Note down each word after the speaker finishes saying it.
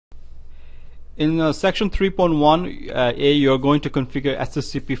In section 3.1 A, you're going to configure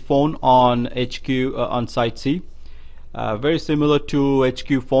SCCP phone on HQ on site C. Very similar to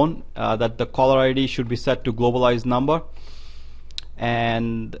HQ phone, that the caller ID should be set to globalized number,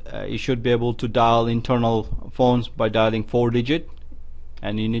 and you should be able to dial internal phones by dialing 4-digit,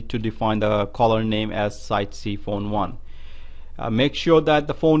 and you need to define the caller name as site C phone 1. Make sure that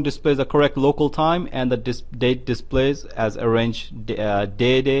the phone displays the correct local time and the date displays as arranged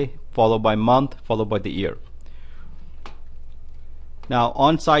day followed by month followed by the year. Now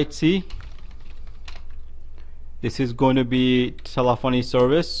on site C, this is going to be telephony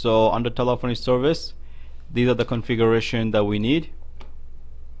service. So under telephony service, these are the configuration that we need.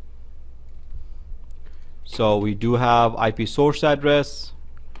 So we do have IP source address,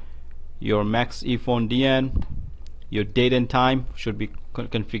 your max ePhone DN, your date and time should be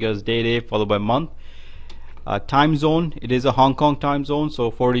configured as day followed by month. Time zone, it is a Hong Kong time zone,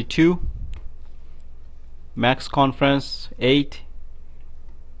 so 42. Max conference 8,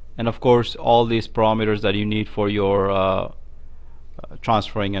 and of course all these parameters that you need for your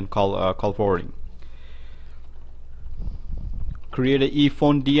transferring and call forwarding. Create a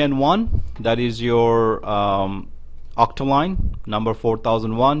ePhone DN1, that is your octaline number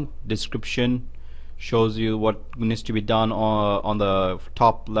 4001. Description shows you what needs to be done on the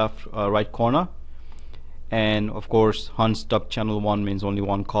top left right corner, and of course Hunt stub channel 1 means only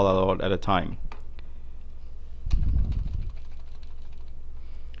one call allowed at a time.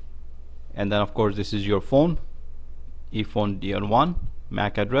 And then of course this is your phone, ePhone DN1,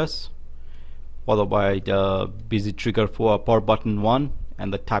 MAC address, followed by the busy trigger for power button 1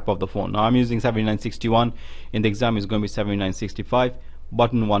 and the type of the phone. Now I'm using 7961. In the exam is going to be 7965,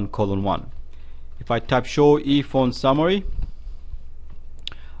 button 1:1. If I type show ePhone summary,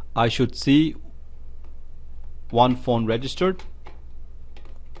 I should see one phone registered.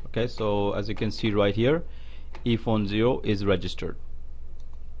 Okay, so as you can see right here, ePhone 0 is registered,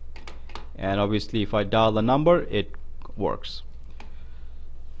 and obviously if I dial the number, it works.